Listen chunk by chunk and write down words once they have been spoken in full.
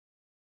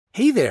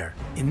Hey there!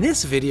 In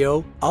this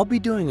video, I'll be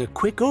doing a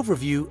quick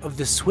overview of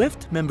the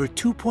Swift Member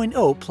 2.0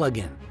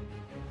 plugin.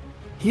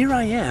 Here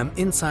I am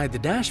inside the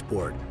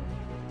dashboard,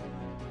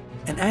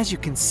 and as you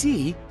can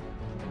see,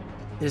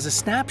 there's a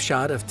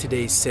snapshot of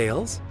today's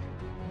sales,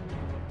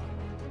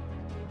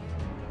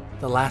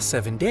 the last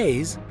 7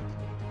 days,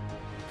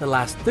 the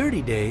last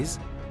 30 days,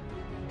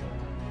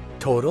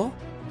 total,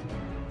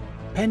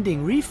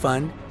 pending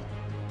refund,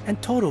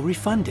 and total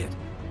refunded,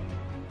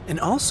 and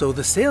also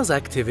the sales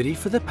activity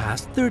for the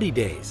past 30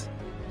 days.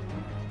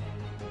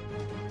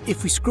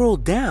 If we scroll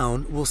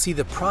down, we'll see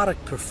the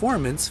product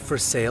performance for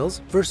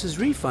sales versus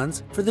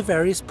refunds for the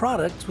various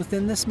products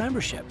within this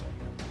membership.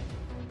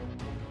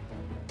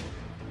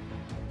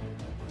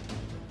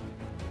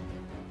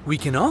 We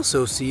can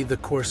also see the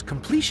course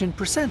completion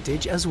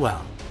percentage as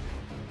well.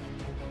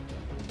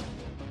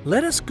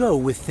 Let us go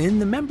within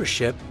the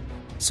membership.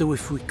 So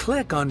if we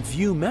click on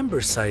View Member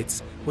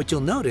Sites, what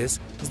you'll notice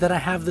is that I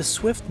have the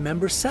Swift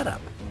member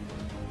setup.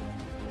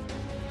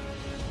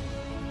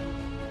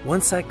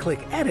 Once I click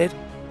Edit,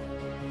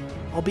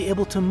 I'll be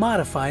able to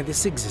modify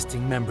this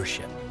existing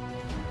membership.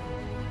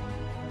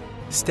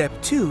 Step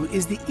 2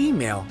 is the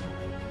email,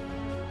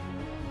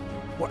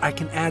 where I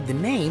can add the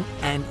name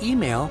and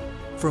email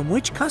from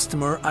which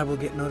customer I will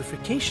get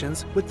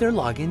notifications with their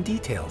login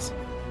details.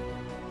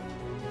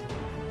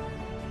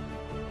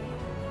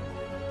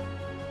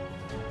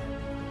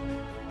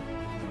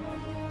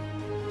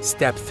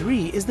 Step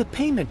 3 is the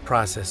payment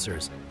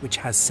processors, which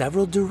has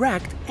several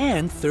direct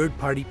and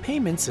third-party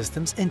payment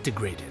systems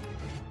integrated.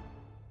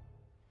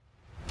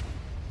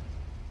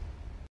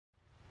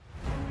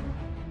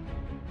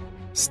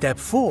 Step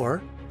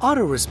 4,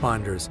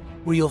 Autoresponders,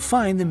 where you'll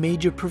find the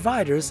major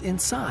providers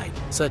inside,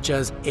 such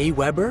as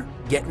Aweber,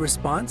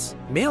 GetResponse,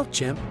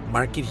 MailChimp,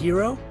 Market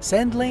Hero,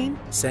 SendLane,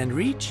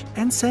 SendReach,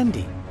 and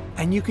Sendy.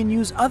 And you can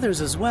use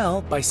others as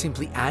well by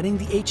simply adding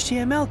the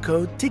HTML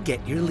code to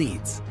get your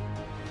leads.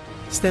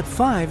 Step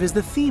 5 is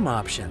the theme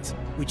options,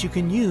 which you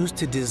can use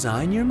to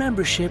design your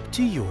membership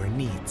to your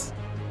needs.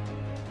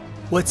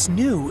 What's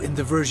new in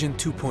the version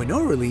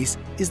 2.0 release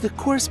is the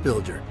course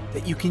builder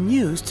that you can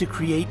use to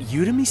create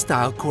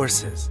Udemy-style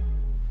courses.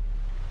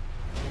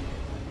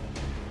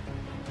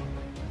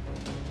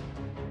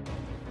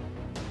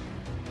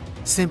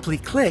 Simply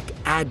click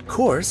Add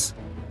Course,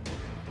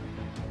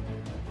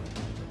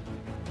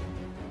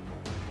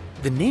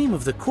 the name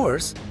of the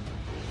course,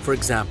 for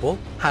example,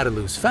 How to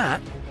Lose Fat,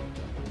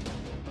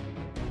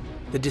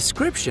 the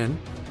description,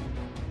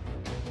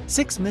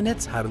 6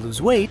 minutes how to lose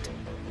weight,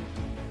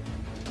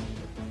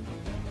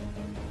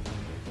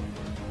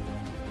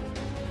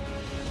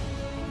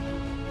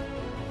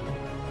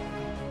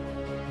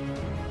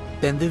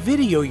 then the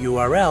video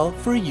URL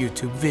for a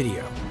YouTube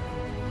video.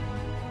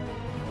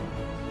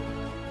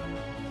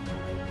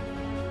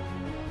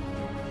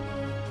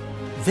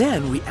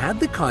 Then we add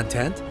the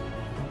content,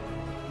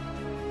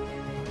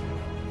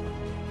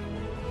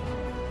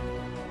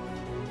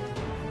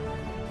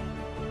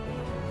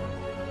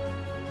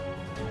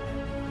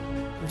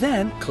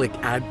 then click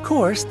Add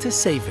Course to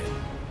save it.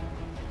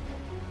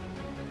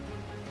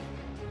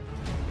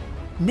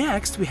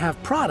 Next, we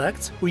have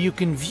Products, where you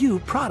can view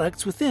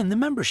products within the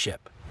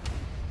membership.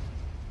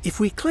 If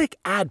we click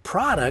Add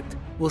Product,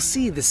 we'll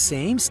see the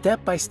same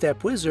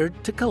step-by-step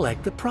wizard to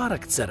collect the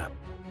product setup.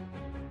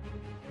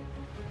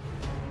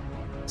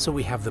 So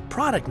we have the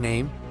product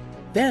name,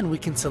 then we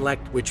can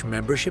select which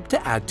membership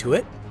to add to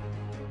it,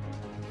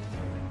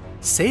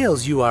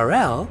 sales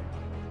URL,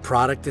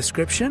 product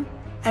description,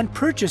 and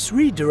purchase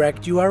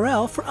redirect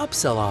URL for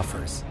upsell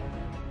offers.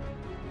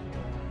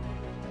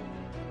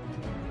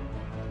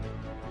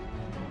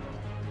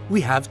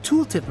 We have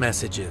tooltip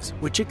messages,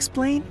 which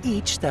explain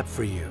each step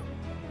for you.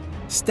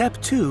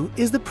 Step 2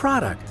 is the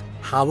product,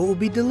 how it will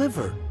be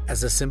delivered,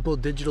 as a simple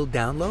digital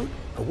download,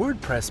 a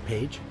WordPress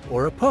page,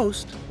 or a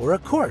post, or a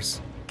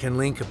course. Can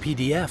link a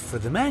PDF for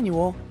the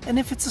manual, and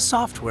if it's a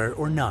software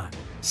or not.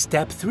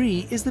 Step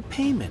 3 is the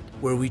payment,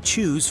 where we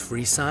choose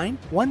free sign,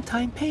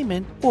 one-time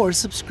payment, or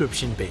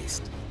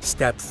subscription-based.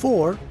 Step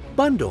 4,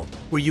 bundle,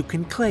 where you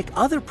can click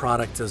other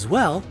products as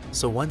well,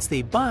 so once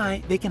they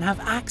buy, they can have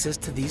access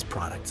to these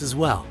products as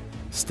well.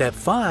 Step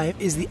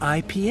 5 is the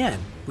IPN,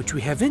 which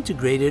we have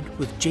integrated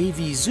with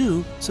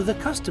JVZoo so the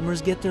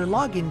customers get their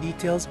login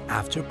details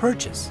after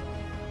purchase.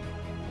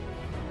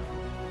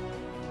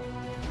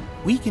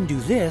 We can do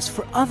this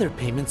for other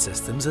payment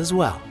systems as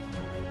well.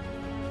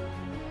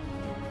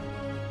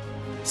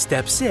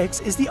 Step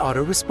 6 is the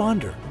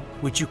autoresponder,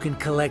 which you can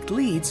collect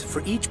leads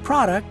for each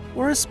product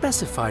or a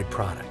specified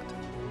product.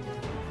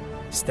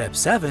 Step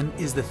 7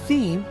 is the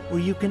theme, where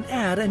you can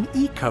add an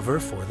e-cover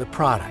for the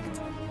product.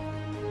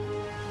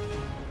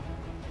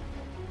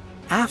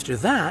 After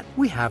that,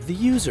 we have the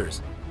users,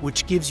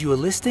 which gives you a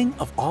listing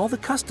of all the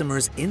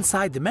customers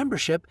inside the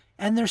membership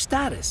and their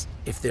status,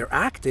 if they're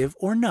active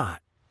or not.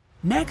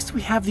 Next,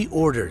 we have the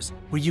orders,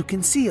 where you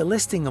can see a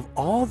listing of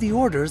all the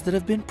orders that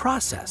have been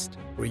processed,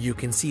 where you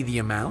can see the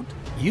amount,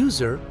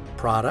 user,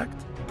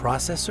 product,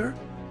 processor,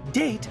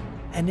 date,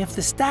 and if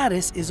the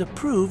status is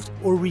approved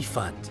or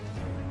refund.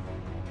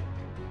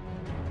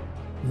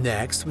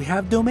 Next, we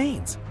have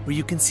domains, where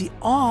you can see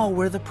all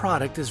where the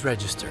product is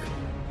registered.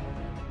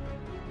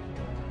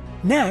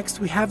 Next,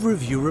 we have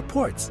review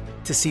reports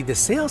to see the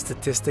sales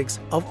statistics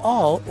of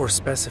all or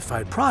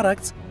specified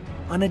products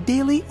on a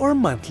daily or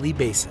monthly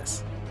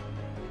basis.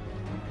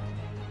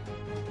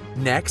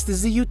 Next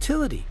is the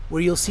utility,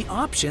 where you'll see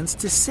options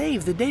to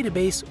save the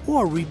database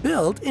or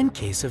rebuild in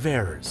case of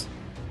errors.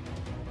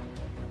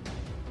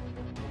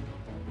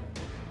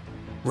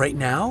 Right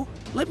now,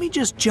 let me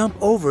just jump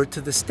over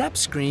to the Steps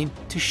screen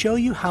to show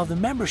you how the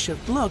membership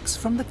looks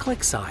from the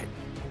click side.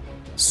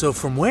 So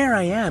from where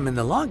I am in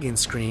the login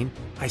screen,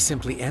 I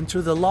simply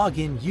enter the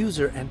login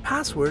user and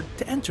password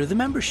to enter the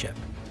membership.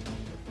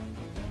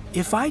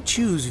 If I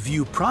choose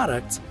View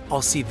Products,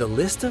 I'll see the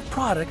list of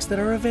products that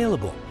are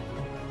available.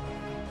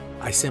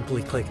 I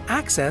simply click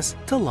Access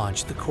to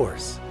launch the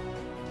course.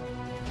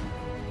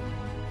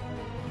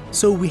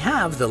 So we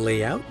have the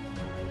layout,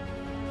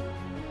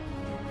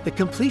 the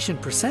completion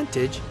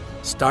percentage,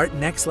 Start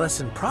Next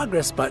Lesson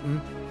Progress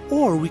button,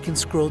 or we can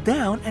scroll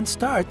down and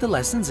start the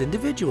lessons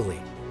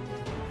individually.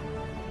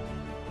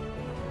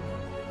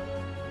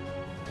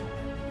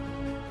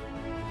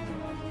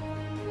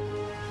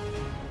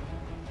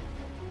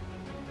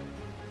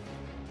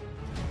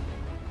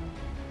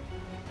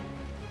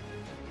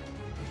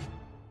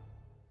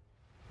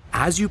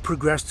 As you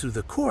progress through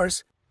the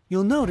course,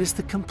 you'll notice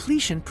the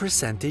completion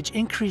percentage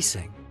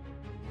increasing.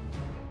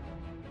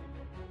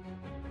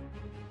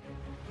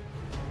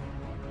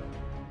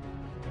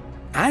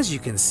 As you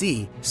can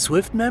see,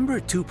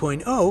 SwiftMember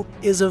 2.0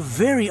 is a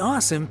very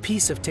awesome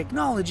piece of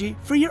technology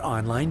for your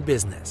online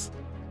business.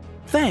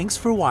 Thanks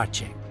for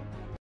watching.